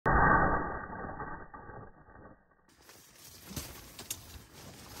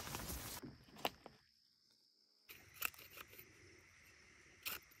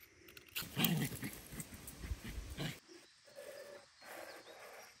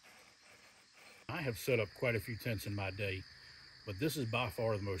I have set up quite a few tents in my day, but this is by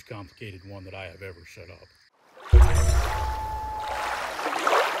far the most complicated one that I have ever set up.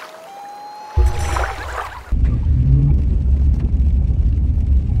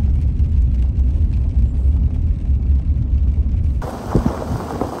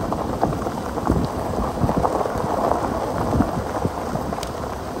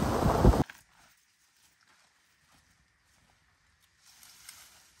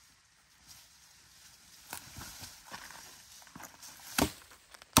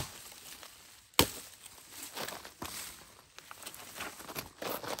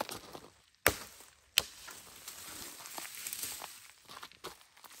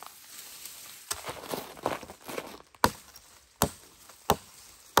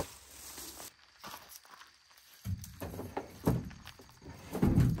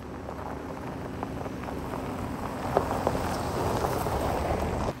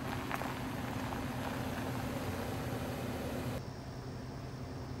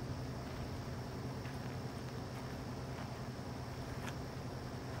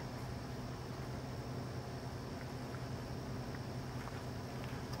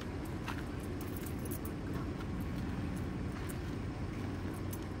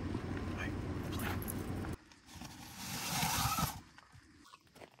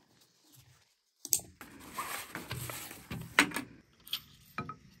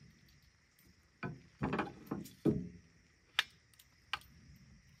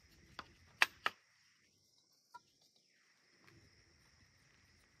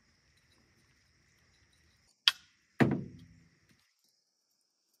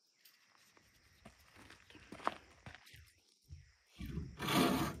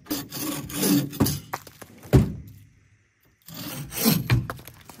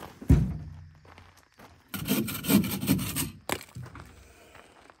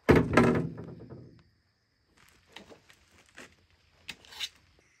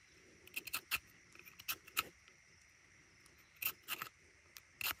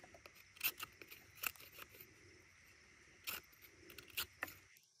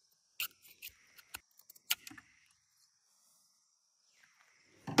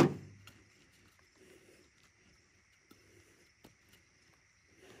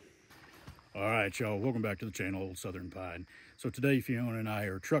 All right, y'all, welcome back to the channel, Old Southern Pine. So today, Fiona and I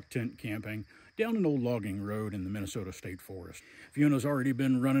are truck tent camping down an old logging road in the Minnesota State Forest. Fiona's already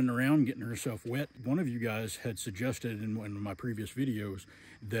been running around getting herself wet. One of you guys had suggested in one of my previous videos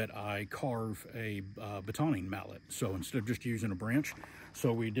that I carve a batoning mallet. So instead of just using a branch,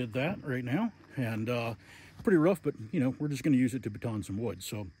 so we did that right now. And pretty rough, but you know, we're just gonna use it to baton some wood.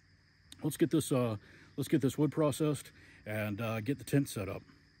 So let's get this wood processed and get the tent set up.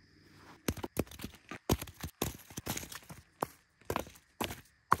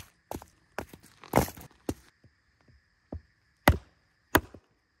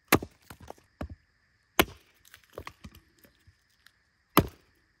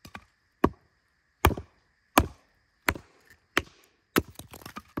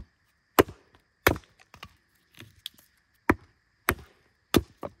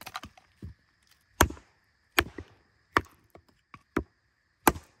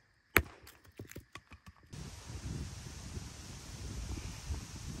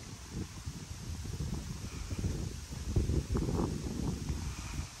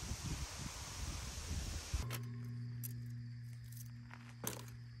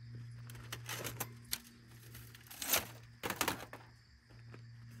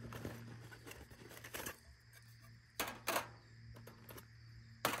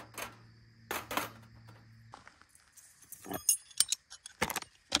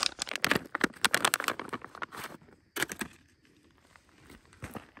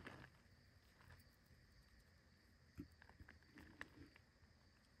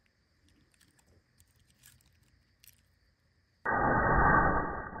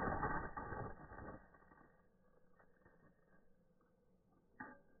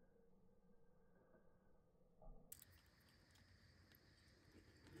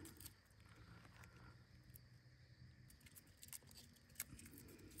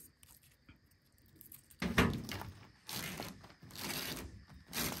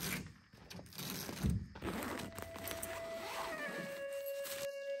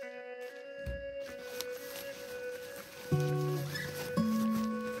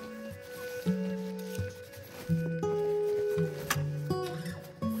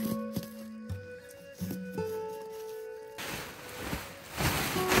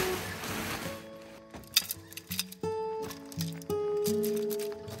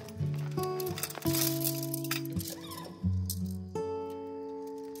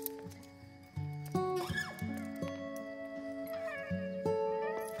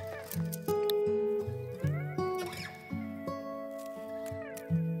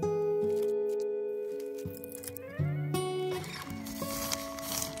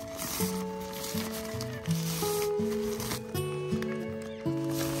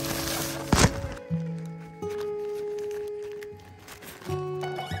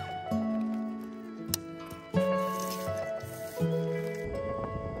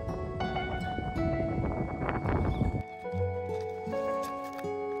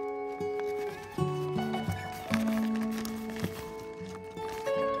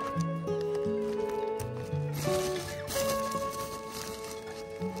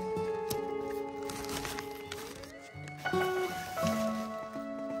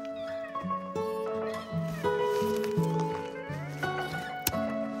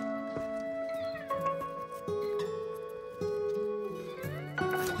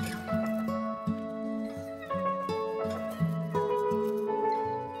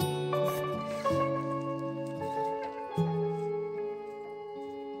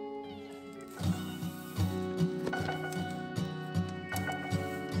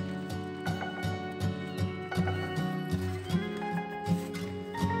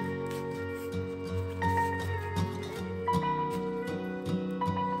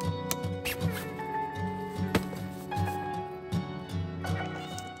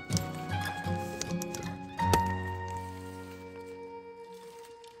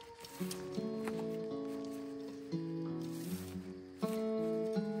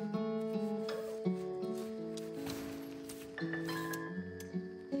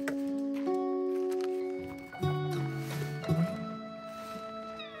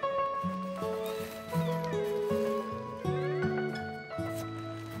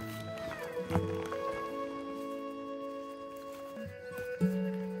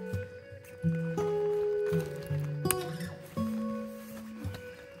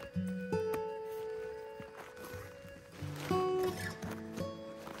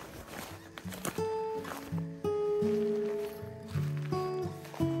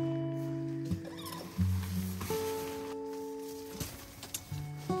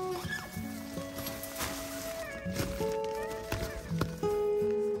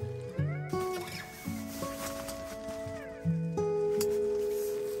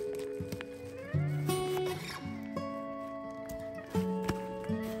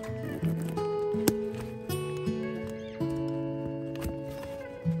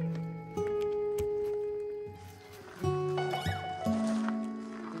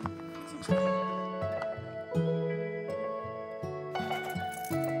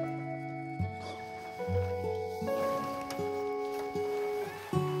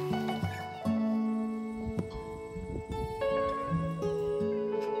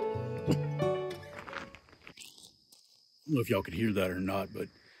 don't know if y'all could hear that or not, but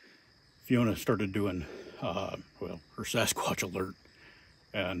Fiona started doing, well, her Sasquatch alert.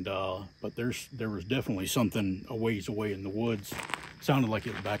 And, but there was definitely something a ways away in the woods. Sounded like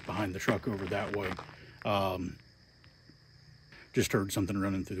it was back behind the truck over that way. Just heard something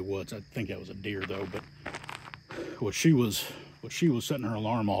running through the woods. I think that was a deer though, but what she was setting her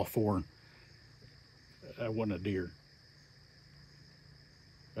alarm off for, that wasn't a deer.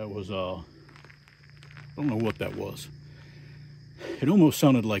 That was, I don't know what that was. It almost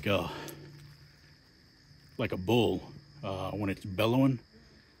sounded like a bull when it's bellowing.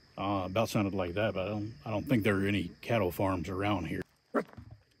 About sounded like that, but I don't think there are any cattle farms around here.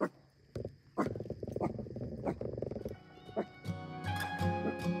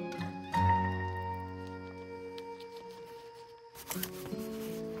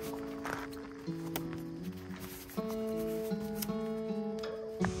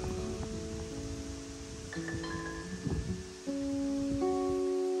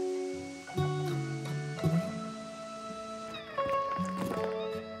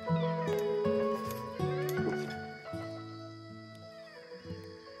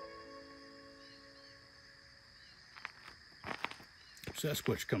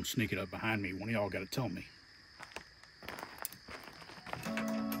 Sasquatch comes sneaking up behind me. One of y'all got to tell me.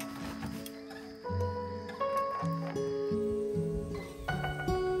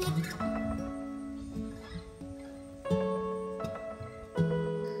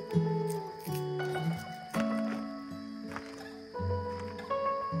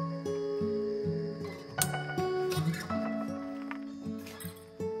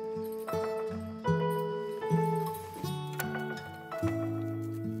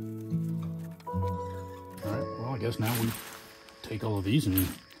 I guess now we take all of these and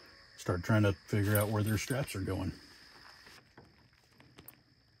start trying to figure out where their straps are going.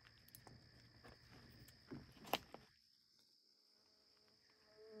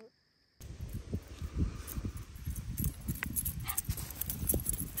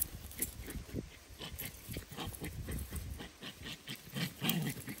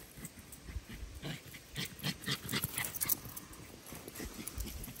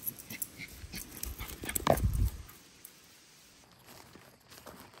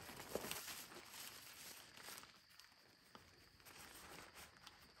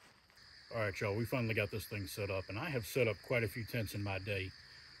 All right, y'all, we finally got this thing set up, and I have set up quite a few tents in my day,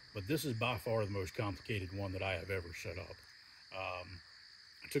 but this is by far the most complicated one that I have ever set up.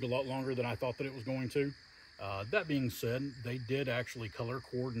 It took a lot longer than I thought that it was going to. That being said, they did actually color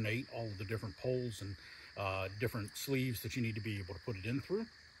coordinate all of the different poles and different sleeves that you need to be able to put it in through.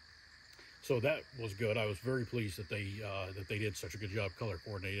 So that was good. I was very pleased that they did such a good job color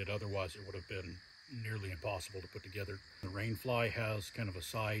coordinated. Otherwise, it would have been nearly impossible to put together. The Rainfly has kind of a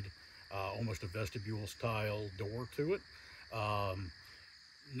side, almost a vestibule style door to it.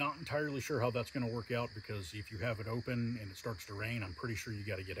 Not entirely sure how that's going to work out, because if you have it open and it starts to rain, I'm pretty sure you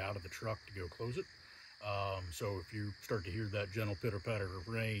got to get out of the truck to go close it. So if you start to hear that gentle pitter patter of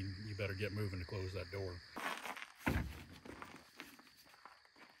rain, you better get moving to close that door.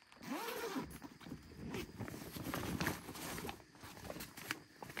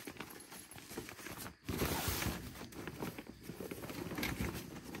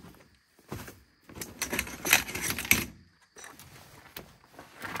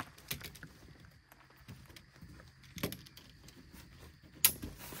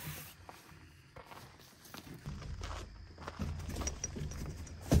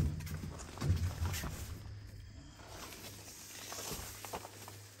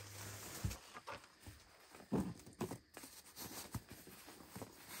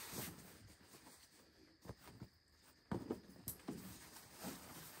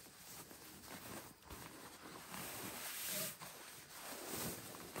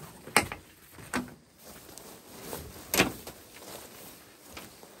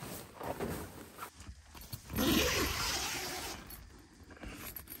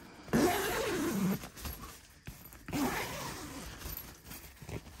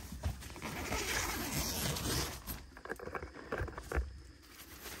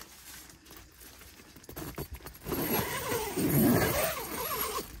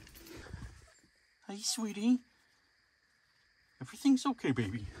 Hey, sweetie. Everything's okay,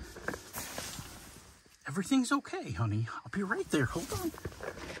 baby. Everything's okay, honey. I'll be right there. Hold on.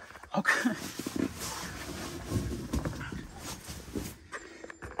 Okay.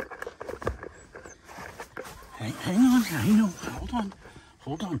 Hang on. I know. Hold on.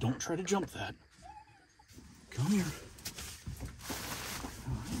 Hold on. Don't try to jump that. Come here.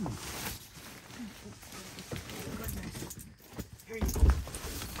 Oh. Here you go.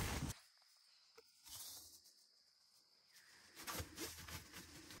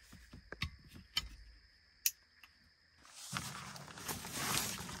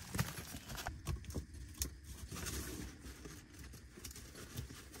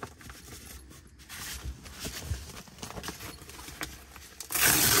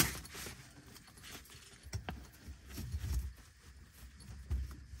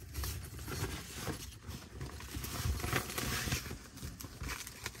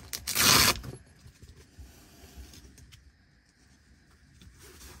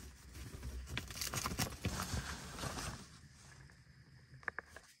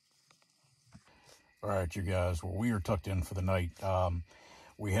 All right, you guys, well, we are tucked in for the night.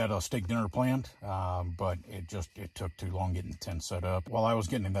 We had a steak dinner planned, but it took too long getting the tent set up. While I was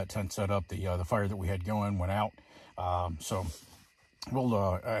getting that tent set up, the fire that we had going went out. So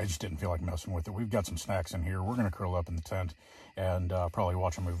I just didn't feel like messing with it. We've got some snacks in here. We're going to curl up in the tent and probably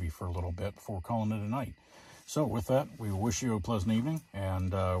watch a movie for a little bit before calling it a night. So with that, we wish you a pleasant evening,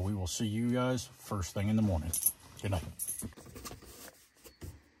 and we will see you guys first thing in the morning. Good night.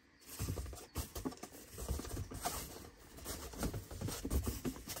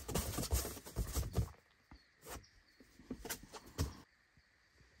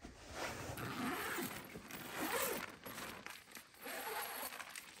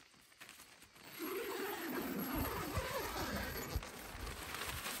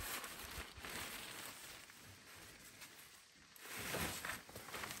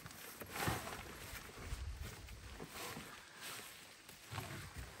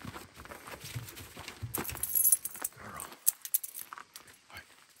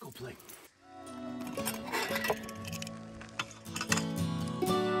 Play.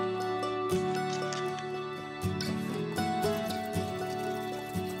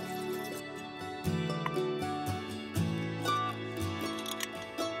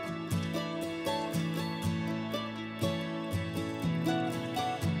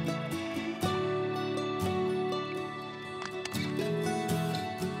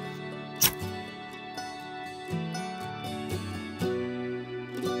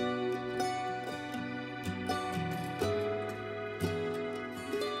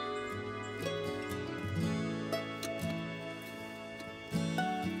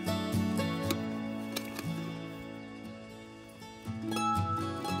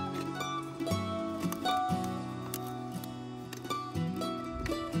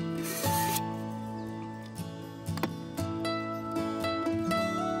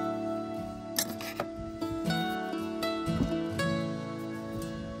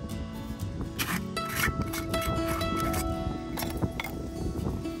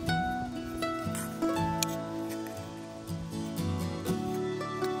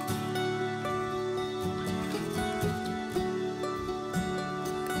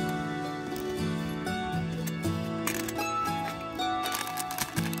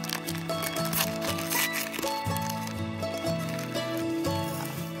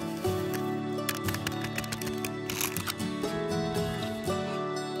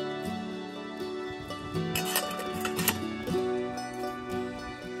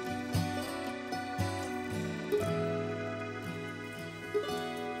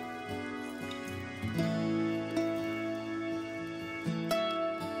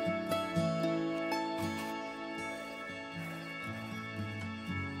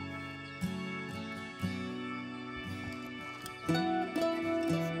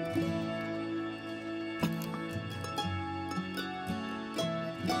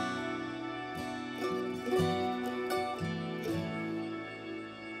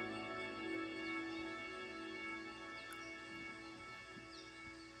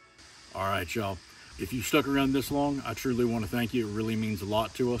 All right, y'all. If you stuck around this long, I truly want to thank you. It really means a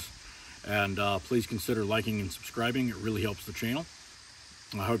lot to us. And please consider liking and subscribing. It really helps the channel.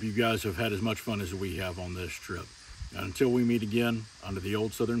 I hope you guys have had as much fun as we have on this trip. And until we meet again under the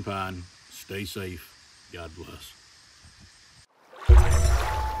old southern pine, stay safe. God bless.